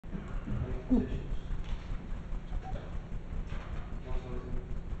petitions.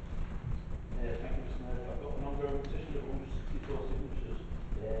 Thank you, Mr. Mayor. I've got an ongoing petition of 164 signatures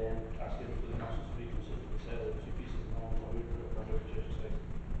asking for the council to reconsider the sale of two pieces of land on Wirral Church Estate.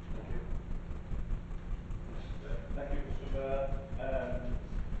 Thank you. Thank you, Mr. Mayor. A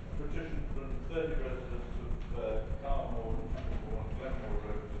petition from 30 residents of Carmore and Trimble and Glenmore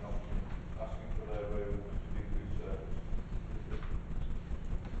Road in Oxford asking for their road to be resurfaced.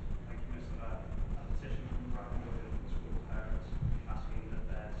 Thank you, Mr. Mayor. A petition from Brackenwood and school parents asking that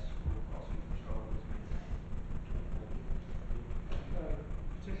their school crossing patrol is maintained.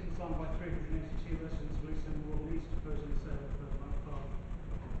 Petition signed by 382 residents of East End Ward East opposing the sale of Mount Farm.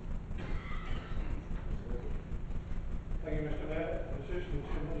 Thank you, Mr. Mayor. A petition of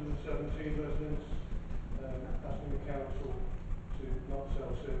 217 residents asking the council to not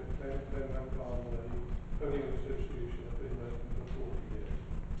sell Mount Farm where the building and substitution have been resident for 40 years.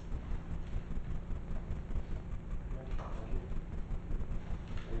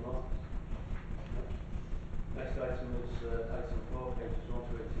 Any more? No. Next item is item 4, pages 1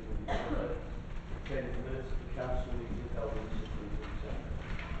 to 18 of the agenda, containing the minutes of the council meeting held on the 16th of December.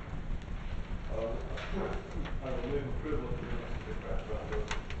 I will move approval of the minutes of the correct record.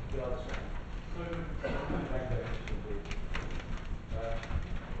 Do I have a second? Thank you, Mr. Indeed.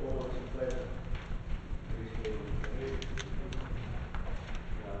 All those in favour? Please leave it.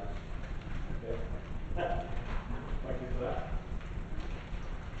 Okay. Thank you for that.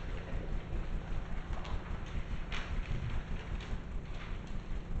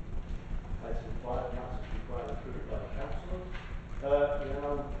 Item 5, matters required approved by the council. We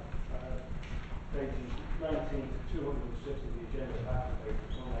now pages 19 to 206 of the agenda back to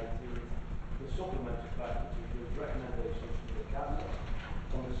pages 119. The supplementary package includes recommendations from the Cabinet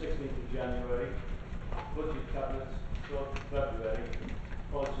on the 16th of January, Budget Cabinet 12th of February,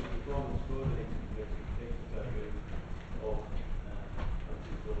 Policy Performance Coordinating Committee 8th of February of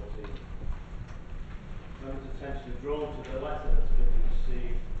 2014. Members' attention is drawn to the letter that's been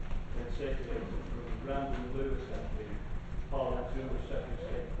received and circulated from Brandon Lewis MP, Parliamentary Secretary of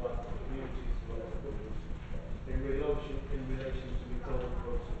State Department of Communities to local governments in relation to the recorded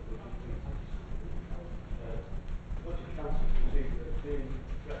votes of budget meetings. The Budget Council procedure has been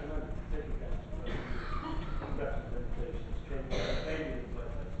recommended to take account of representations came from the Canadian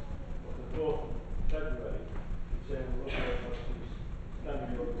letter of the 4th of February concerning local authorities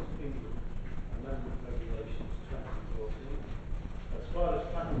standing orders of England Amendment Regulations 2014. As far as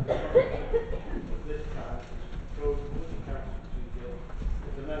planning the of this time, proposed Budget Council procedure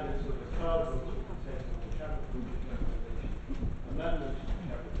is amendments of the card votes will be taken on the Cabinet Budget Recommendation, amendments to the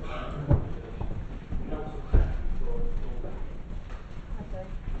Cabinet Budget Recommendation, Council Tax Report,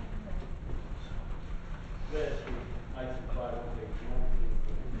 there's the item 5 on page 19.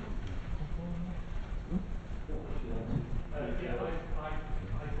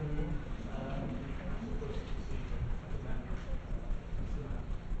 I can move the council budget procedure as amended.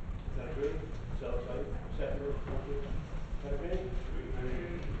 Is that agreed? So, sorry, second, thank you. Is that agreed?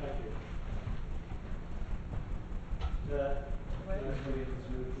 Thank you. Everybody has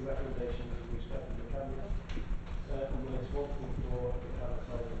moved the recommendations in respect of the Cabinet. It's 1.4 of the Cabinet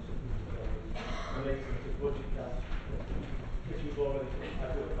items relating to Budget Council, which you've already, I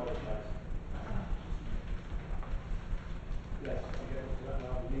do apologise. Yes, I'll get to that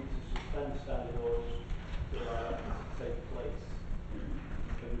now. We need to suspend standing orders to allow that to take place.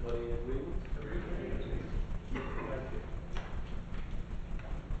 Everybody in agreement? Thank you.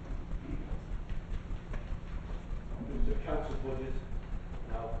 The council budget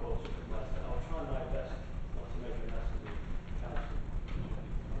now, of course, I'll try my best not to make a mess of the council.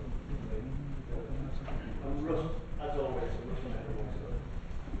 I'm rushed, as always, I'm rushing everyone.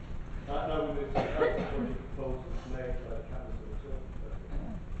 Now we move to the council budget proposals made by the Cabinet of the 12th of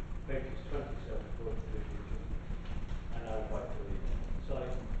February, pages 27 to 43, and I invite to leave.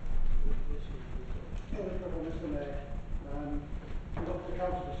 Sorry. Sorry, Mr. Mayor. We've got the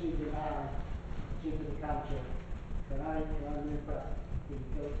council procedure now, chief of the council. Can I move that the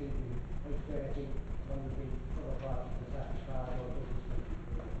utility the 8:30 when the other parties to satisfy all the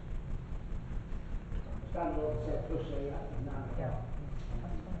standard order said push it at 9 o'clock.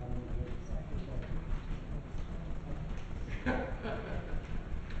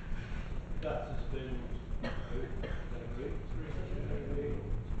 That has been agreed.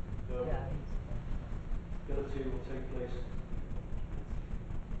 So, guilty will take place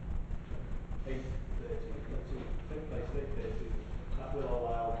 8:30. Take place 8:30. That will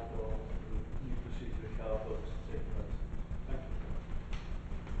allow for the new procedure of card votes to take place. Thank you.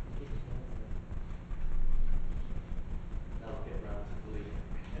 Now we'll get round to the lead.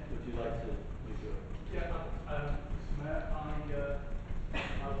 Would you like to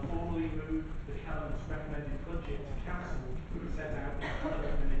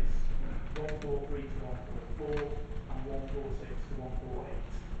 143 to 144 and 146 to 148.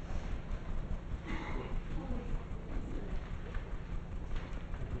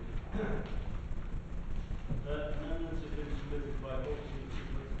 Amendments have been submitted by multiple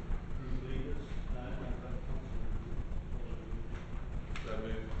group leaders and council So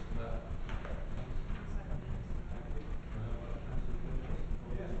moved, Mr. Mayor.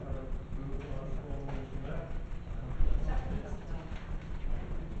 Council will now debate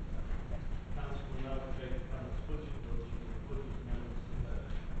the Cabinet's budget motion and the budget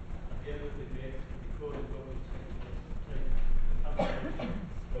amendments together. At the end of the debate,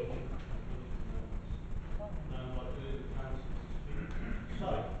 the recorded vote will take place to take the Cabinet motion and budget amendments. Now I'd like the council to speak.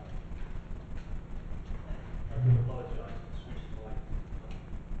 Sorry. I do apologise for switching the mic.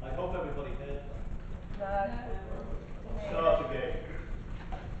 I hope everybody heard that. Start again.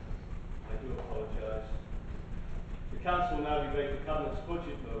 I do apologise. The council will now debate the Cabinet's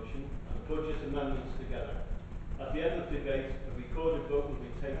budget motion and the budget amendments together. At the end of the debate, a recorded vote will be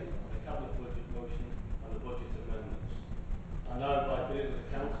taken on the Cabinet budget motion and the budget amendments. I now invite members of the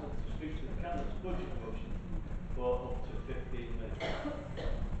council to speak to the Cabinet's budget motion for up to 15 minutes.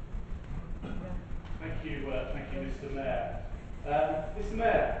 Thank you, Mr. Mayor. Mr.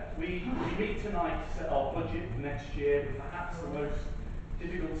 Mayor, we meet tonight to set our budget for next year with perhaps the most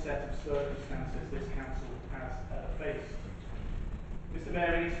difficult set of circumstances this council has ever faced. Mr.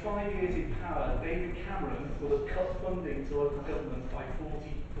 Mayor, in his 5 years in power, David Cameron will have cut funding to local government by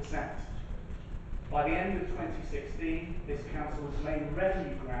 40%. By the end of 2016, this council's main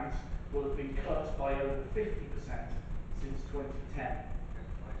revenue grant will have been cut by over 50% since 2010.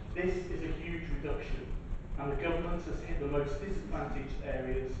 This is a huge reduction, and the government has hit the most disadvantaged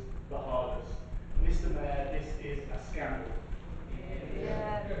areas the hardest. Mr. Mayor, this is a scandal.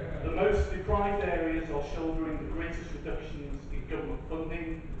 Yeah. The most deprived areas are shouldering the greatest reductions in government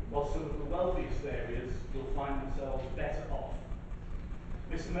funding, while some of the wealthiest areas will find themselves better off.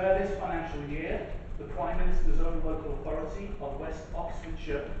 Mr. Mayor, this financial year, the Prime Minister's own local authority of West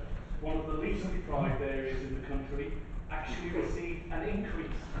Oxfordshire, one of the least deprived areas in the country, actually received an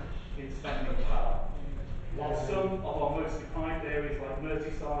increase in spending power, while some of our most deprived areas like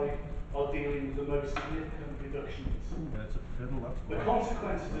Merseyside are dealing with the most significant reductions. The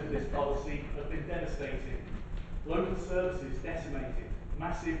consequences of this policy have been devastating. Local services decimated,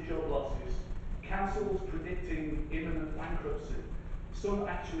 massive job losses, councils predicting imminent bankruptcy, some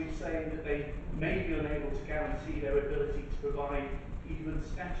actually saying that they may be unable to guarantee their ability to provide even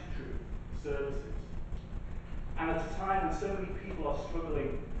statutory services. And at a time when so many people are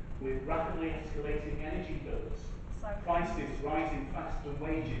struggling with rapidly escalating energy bills, prices rising faster than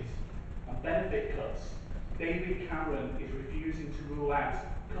wages, and benefit cuts, David Cameron is refusing to rule out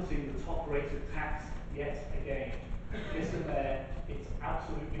cutting the top rate of tax yet again. Mr. Mayor, it's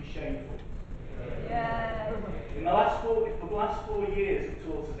absolutely shameful. Yeah. In the last 4 years have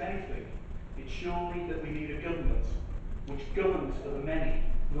taught us anything, it's surely that we need a government which governs for the many,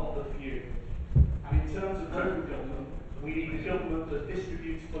 not the few. And in terms of local government, we need a government that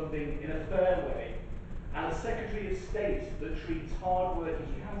distributes funding in a fair way, and a Secretary of State that treats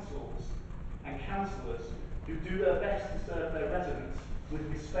hard-working councils and councillors who do their best to serve their residents with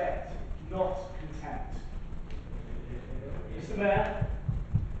respect, not contempt. Mr. Mayor,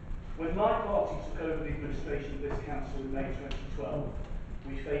 when my party took over the administration of this council in May 2012,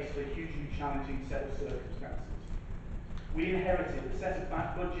 we faced a hugely challenging set of circumstances. We inherited a set of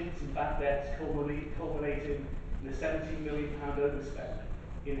bad budgets and bad debts culminating in a £17 million overspend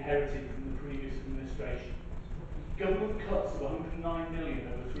inherited from the previous administration. Government cuts of £109 million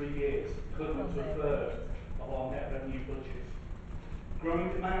over 3 years, equivalent to a third of our net revenue budget. Growing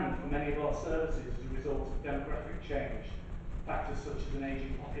demand for many of our services as a result of demographic change, factors such as an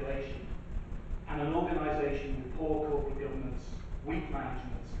ageing population, and an organisation with poor corporate governance, weak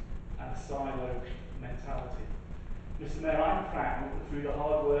management, and a silo mentality. Mr. Mayor, I'm proud that through the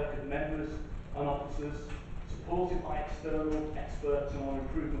hard work of members and officers, supported by external experts and our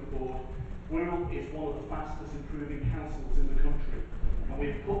improvement board, Wirral is one of the fastest improving councils in the country, and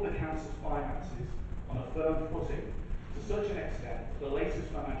we've put the council's finances on a firm footing to such an extent that the latest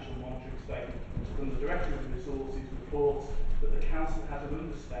financial monitoring statement from the Director of Resources reports that the council has an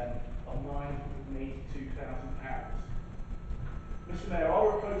underspend of £982,000. Mr. Mayor,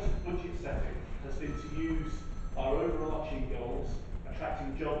 our approach to budget setting has been to use our overarching goals,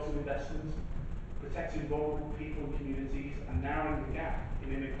 attracting jobs and investment, protecting vulnerable people and communities, and narrowing the gap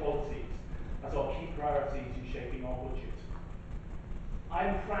in inequalities as our key priorities in shaping our budget. I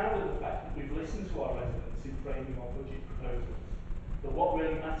am proud of the fact that we've listened to our residents in framing our budget proposals. The What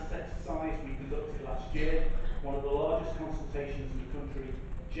Really Matters exercise we conducted last year, one of the largest consultations in the country,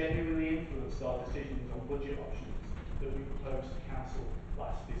 genuinely influenced our decisions on budget options that we proposed to Council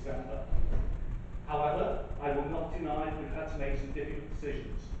last December. However, I will not deny that we've had to make some difficult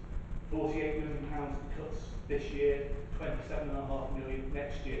decisions. £48 million of cuts this year, £27.5 million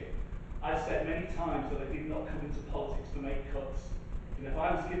next year. I've said many times that I did not come into politics to make cuts. And if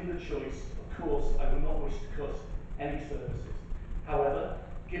I was given the choice, of course, I would not wish to cut any services. However,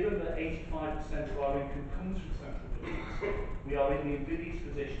 given that 85% of our income comes from central government, we are in the invidious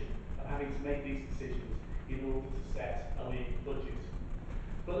position of having to make these decisions in order to set a legal budget.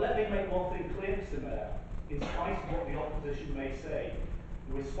 But let me make one thing clear, Mr. Mayor. In spite of what the opposition may say,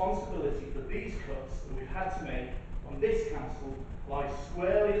 the responsibility for these cuts that we've had to make on this council lies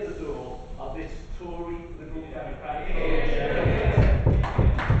squarely at the door of this Tory Liberal Democratic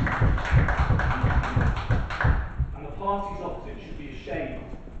and the parties opposite should be ashamed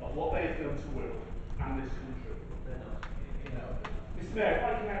of what they have done to Wirral and this country. Mr. Mayor, if I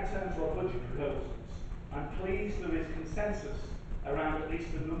can now turn to our budget proposals, I'm pleased there is consensus around at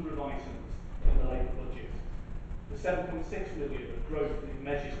least a number of items in the Labour budget. The 7.6 million of growth in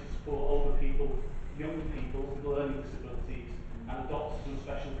measures to support older people, young people with learning disabilities and adopters and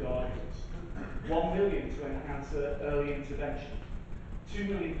special guardians. 1 million to enhance early intervention. £2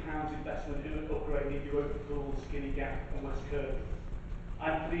 million investment in upgrading Europa Pools, Guinea Gap and West Kirby.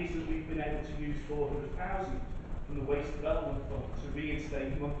 I'm pleased that we've been able to use 400,000 from the Waste Development Fund to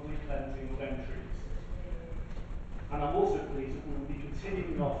reinstate monthly cleansing of entries. And I'm also pleased that we will be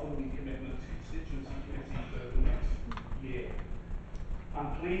continuing our funding commitment to constituency committees over the next year.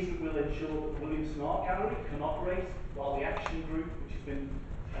 I'm pleased that we'll ensure that the Williamson Art Gallery can operate while the Action Group, which has been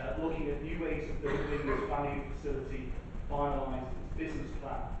looking at new ways of delivering this valued facility, finalises its business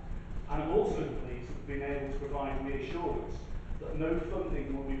plan. And I'm also pleased that we've been able to provide reassurance that no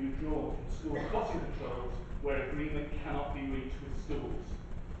funding will be withdrawn from school crossing controls where agreement cannot be reached with schools.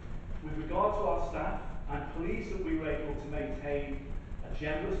 With regard to our staff, I'm pleased that we were able to maintain a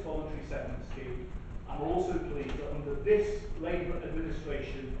generous voluntary settlement scheme. I'm also pleased that under this Labour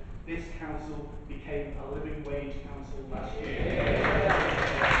administration, this council became a living wage council last year.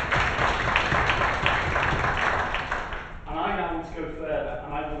 And I now want to go further,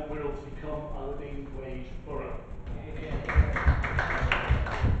 and I want Wirral to become a living wage borough.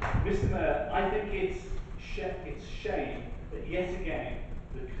 Mr. Mayor, I think it's shame that yet again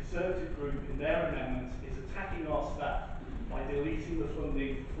the Conservative group in their amendments is attacking our staff by deleting the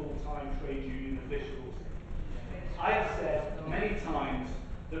funding for full-time trade union officials. I have said many times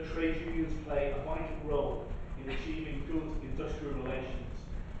that trade unions play a vital role in achieving good industrial relations,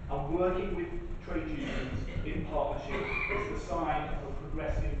 and working with trade unions in partnership is the sign of a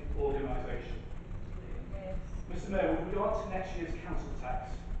progressive organisation. Mr. Mayor, with regard to next year's council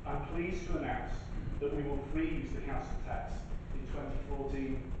tax, I'm pleased to announce that we will freeze the council tax in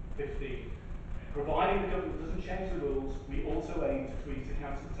 2014-15. Providing the government doesn't change the rules, we also aim to freeze the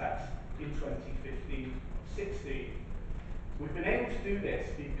council tax in 2015-16. We've been able to do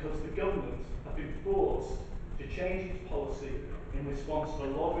this because the government have been forced to change its policy in response to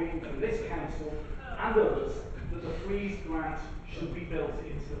lobbying from this council and others that the freeze grant should be built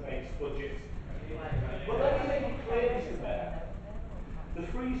into the base budget. But let me make it clear, Mr. Mayor, the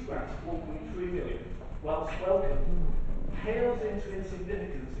freeze grant of 1.3 million, whilst welcome, pales into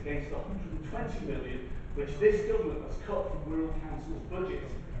insignificance against the 120 million which this government has cut from Wirral Council's budget.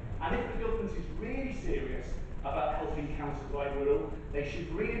 And if the government is really serious about helping councils like Wirral, they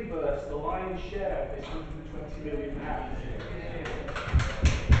should reimburse the lion's share of this £120 million.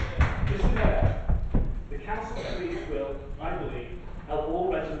 Mr. Mayor, the council freeze will, I believe, help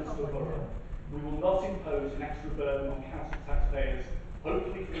all residents of the borough. We will not impose an extra burden on council taxpayers,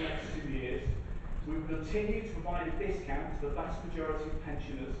 hopefully for the next 2 years. We will continue to provide a discount to the vast majority of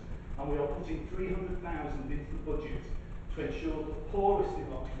pensioners, and we are putting 300,000 into the budget to ensure that the poorest in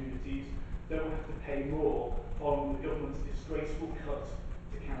our communities don't have to pay more following the government's disgraceful cut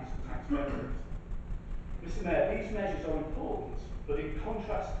to council tax benefits. Mr. Mayor, these measures are important, but in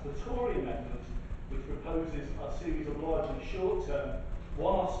contrast to the Tory amendment, which proposes a series of largely short-term,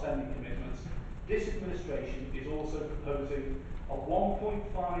 one-off spending commitments, this administration is also proposing a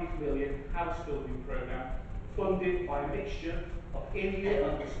 1.5 million house building programme funded by a mixture of in-year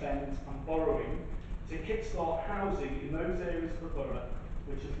underspend and borrowing to kickstart housing in those areas of the borough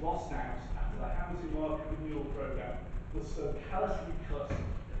which has lost out after the housing market renewal programme was so callously cut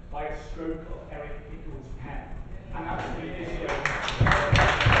by a stroke of Eric Pickle's pen. An absolute disgrace.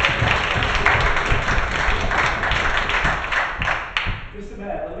 Mr.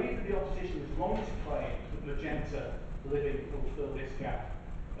 Mayor, the Leader of the Opposition is wrong to claim that Magenta Living will fill this gap.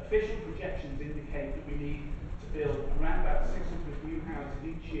 Official projections indicate that we need to build around about 600 new houses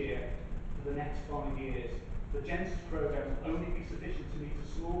each year for the next 5 years. The Genesis programme will only be sufficient to meet a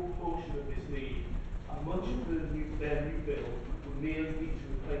small portion of this need, and much of their new build will merely need to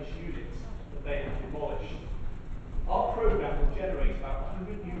replace units that they have demolished. Our programme will generate about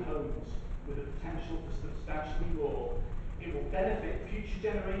 100 new homes with the potential for substantially more. It will benefit future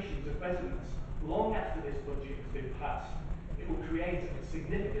generations of residents long after this budget has been passed. It will create a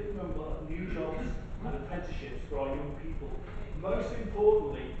significant number of new jobs and apprenticeships for our young people. Most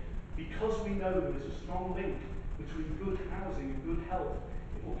importantly, because we know there is a strong link between good housing and good health,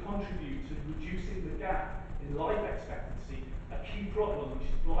 it will contribute to reducing the gap in life expectancy, a key problem which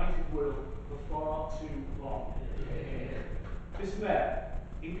has blighted Wirral for far too long. Mr. Mayor,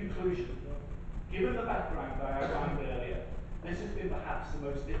 in conclusion, given the background I outlined earlier, this has been perhaps the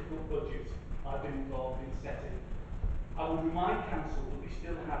most difficult budget I've been involved in setting. I would remind Council that we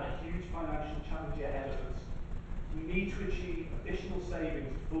still have a huge financial challenge ahead of us. We need to achieve additional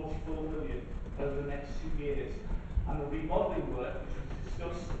savings of 44 million over the next 2 years, and the remodelling work which was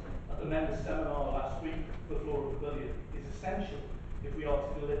discussed at the members' seminar last week for the Floral Pavilion is essential if we are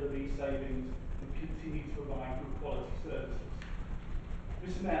to deliver these savings and continue to provide good quality services.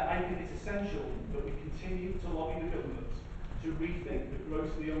 Mr. Mayor, I think it's essential that we continue to lobby the government to rethink the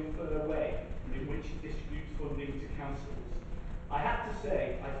grossly unfair way in which it distributes funding to councils. I have to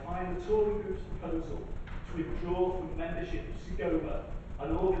say, I find the Tory group's proposal to withdraw from membership of SIGOMA,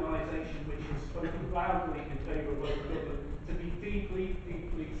 an organisation which has spoken loudly in favour of local government, to be deeply,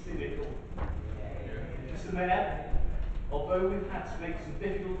 deeply cynical. Mr. Mayor, although we've had to make some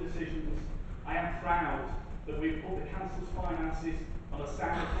difficult decisions, I am proud that we've put the council's finances on a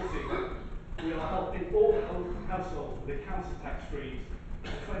sound footing. We are helping all households with a council tax freeze for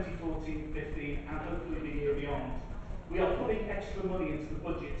 2014-15 and hopefully the year beyond. We are putting extra money into the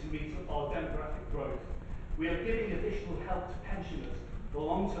budget to meet our demographic growth. We are giving additional help to pensioners, the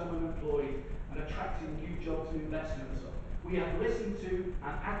long-term unemployed, and attracting new jobs and investments. We have listened to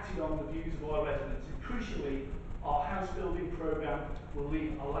and acted on the views of our residents, and crucially, our house building programme will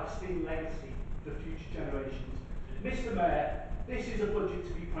leave a lasting legacy for future generations. Mr. Mayor, this is a budget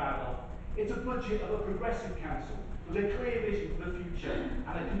to be proud of. It's a budget of a progressive council with a clear vision for the future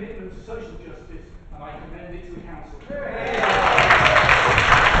and a commitment to social justice, and I commend it to the council.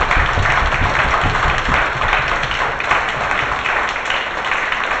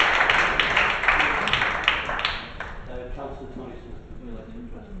 Councillor Tyson, would you like to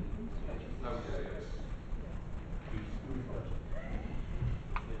address the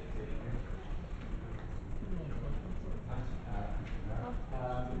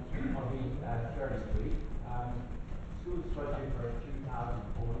I'll be fairly brief. School's budget for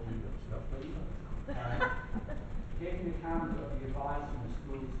 2014 looks lovely. Taking account of the advice from the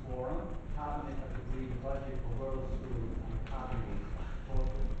Schools Forum, Cabinet has agreed a budget for Wirral schools and academies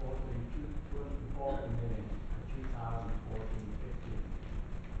totaling 240 million for 2014-15.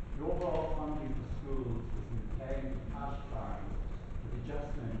 The overall funding for schools is maintained in cash terms, with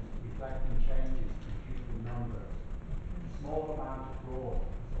adjustments reflecting changes in pupil numbers. A small amount of growth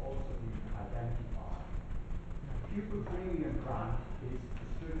has also been identified. The pupil premium grant is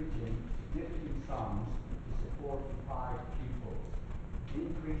distributing significant sums to support deprived pupils. The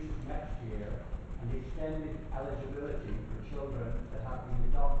increases next year and the extended eligibility for children that have been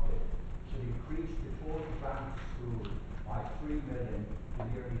adopted should increase the total grant to schools by 3 million to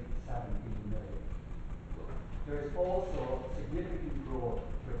nearly 17 million. There is also significant growth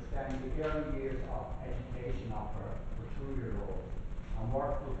to extend the early years of education offer for 2-year-olds, and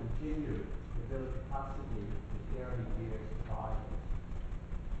work will continue to build capacity with early years providers.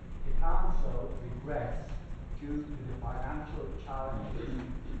 The Council regrets, due to the financial challenges,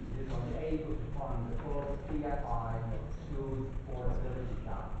 it is unable to fund the full PFI school affordability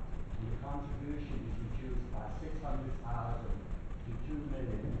gap, and the contribution is reduced by 600,000 to 2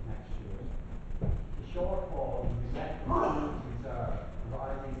 million next year. The shortfall will be met from schools reserve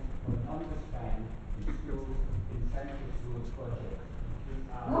arising from an underspend in central schools budget in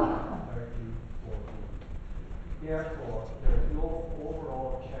 2013-14. Therefore, there is no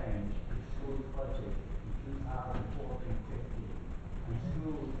overall change to the schools budget in 2014-15, and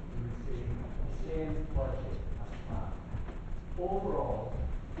schools will receive the same budget as planned. Overall,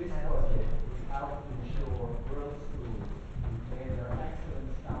 this budget will help to ensure Wirral schools maintain their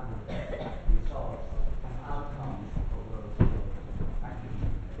excellent standards, results, and outcomes for Wirral schools. Thank you.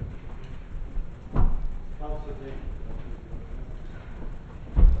 Councillor Dean.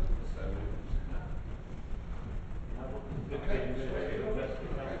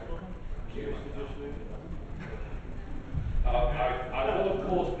 I will of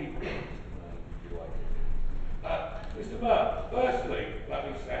course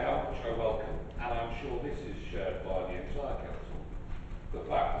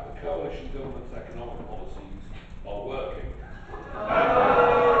coalition government's economic policies are working.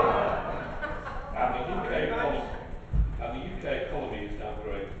 And the UK economy is now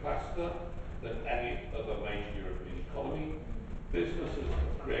growing faster than any other major European economy. Businesses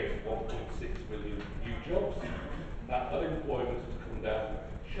have created 1.6 million new jobs, and unemployment has come down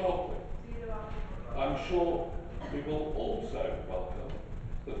sharply. I'm sure we will also welcome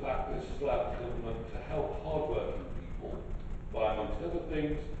the fact that this has allowed the government to help hard-working people by, amongst other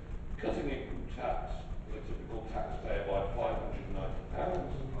things, cutting income tax for the typical taxpayer by £590,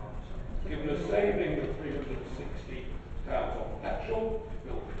 giving a saving of £360 on petrol if you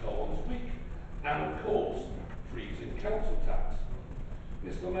fill the car once a week, and of course, freezing council tax.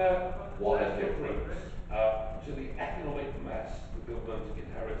 Mr. Mayor, what a difference to the economic mess the government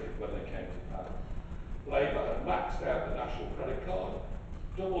inherited when they came to power. Labour had maxed out the national credit card,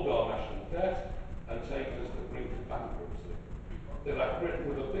 doubled our national debt, and taken us to the brink of bankruptcy. They left Britain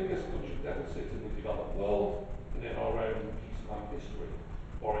with the biggest budget deficit in the developed world and in our own peacetime history,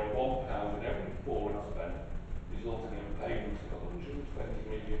 borrowing £1 in every four it spent, resulting in payments of £120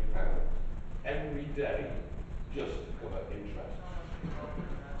 million every day just to cover interest.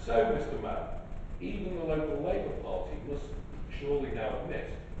 So, Mr. Mayor, even the local Labour Party must surely now admit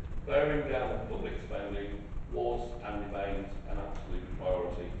bearing down on public spending was and remains an absolute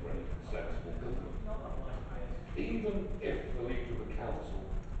priority for any sensible government. Even if the leader of the council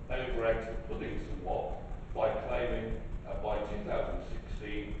over-eggs the pudding somewhat by claiming by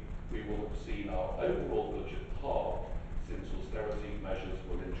 2016 we will have seen our overall budget halved since austerity measures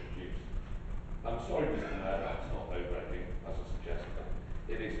were introduced. I'm sorry, Mr. Mayor, that's not over-egging, as I suggested.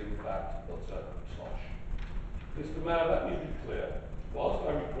 It is, in fact, utter tosh. Mr. Mayor, let me be clear. Whilst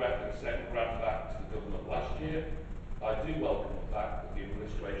I regret that second grant back to the government last year, I do welcome the fact that the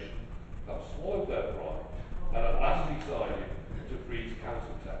administration have swallowed their pride and at last decided to freeze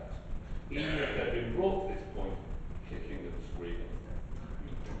council tax, even if they've been brought to this point kicking and screaming.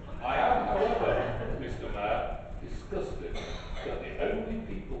 I am, however, Mr. Mayor, disgusted that the only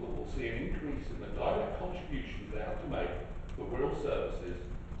people that will see an increase in the direct contributions they have to make for Wirral services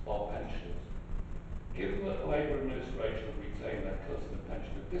are pensioners. Given that the Labour administration have retained their cut in the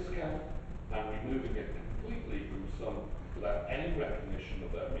pensioner discount and removing it completely from some without any recognition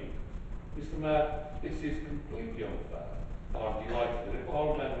of their means, Mr. Mayor, this is completely unfair, and I'm delighted that if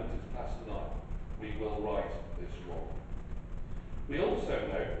our amendment is passed tonight, we will right this wrong. We also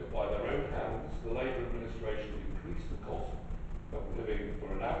note that by their own hands, the Labour administration have increased the cost of living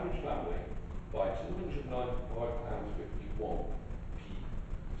for an average family by £295.51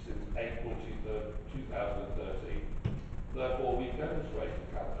 since April 2013. Therefore, we've demonstrated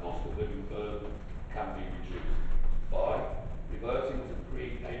how the cost of living burden can be reduced by reverting to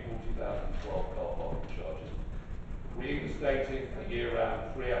pre-April 2012 car parking charges, reinstating a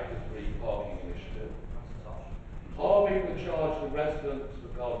year-round 3 after 3 parking initiative, halving the charge for residents for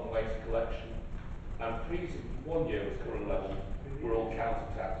garden waste collection, and freezing for 1 year at current levels Wirral council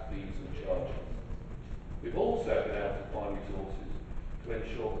tax fees and charges. We've also been able to find resources to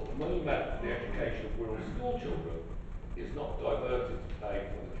ensure that the money meant for the education of Wirral school children is not diverted to pay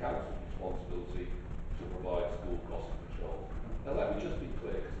for the council's responsibility to provide school cost control. Now let me just be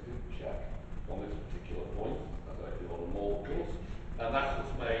clear, because I didn't check on this particular point, as I do on a more course, and that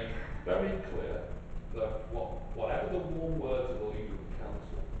was made very clear that whatever the warm words of the leader of the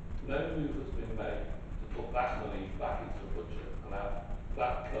council, no move has been made to put that money back into the budget, and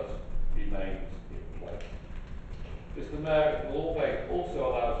that cut remains in place. Mr. Mayor, the law also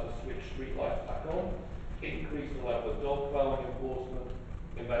allows us to switch street lights back on, increase the level of dog fouling enforcement,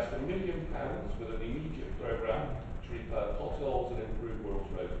 invest £1 million with an immediate programme to repair potholes and improve Wirral's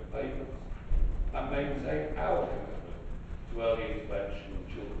roads and pavements, and maintain our commitment to early intervention in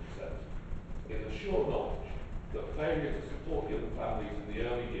children's centres, in the sure knowledge that failure to support young families in the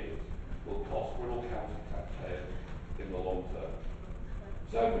early years will cost Wirral Council taxpayers in the long term.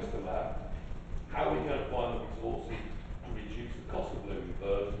 So, Mr. Mayor, how are we going to find the resources to reduce the cost of living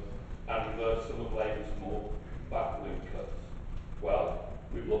burden and reverse some of Labour's more baffling cuts? Well,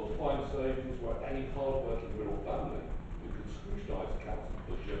 we've looked to find savings where any hard-working Wirral family who could scrutinise the council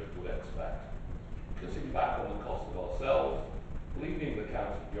budget would expect. Cutting back on the cost of ourselves, leaning the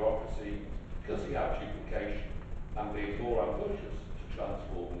council bureaucracy, cutting out duplication, and being more ambitious to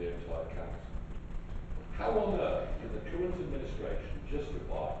transform the entire council. How on earth can the current administration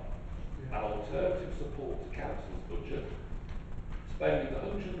justify an alternative support to council's budget, spending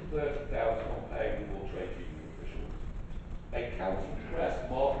 £130,000 on paying for trade union officials, a council press,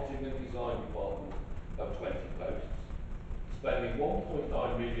 marketing and design department of 20 posts, spending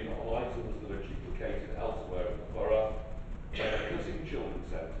 £1.9 million on items that are duplicated elsewhere in the borough, cutting children's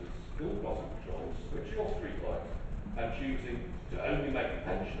centres, school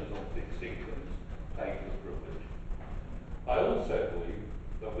fixed incomes paid for the privilege. I also believe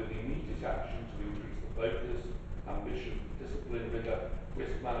that with the immediate action to increase the focus, ambition, discipline, rigour,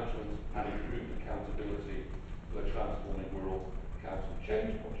 risk management and improved accountability for the Transforming Wirral Council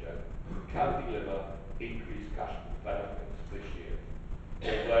Change Project can deliver increased cash benefits this year.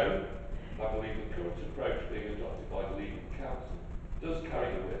 Although I believe the current approach being adopted by the legal council does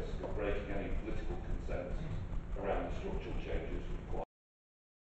carry the risk of breaking any political consensus around the structural changes required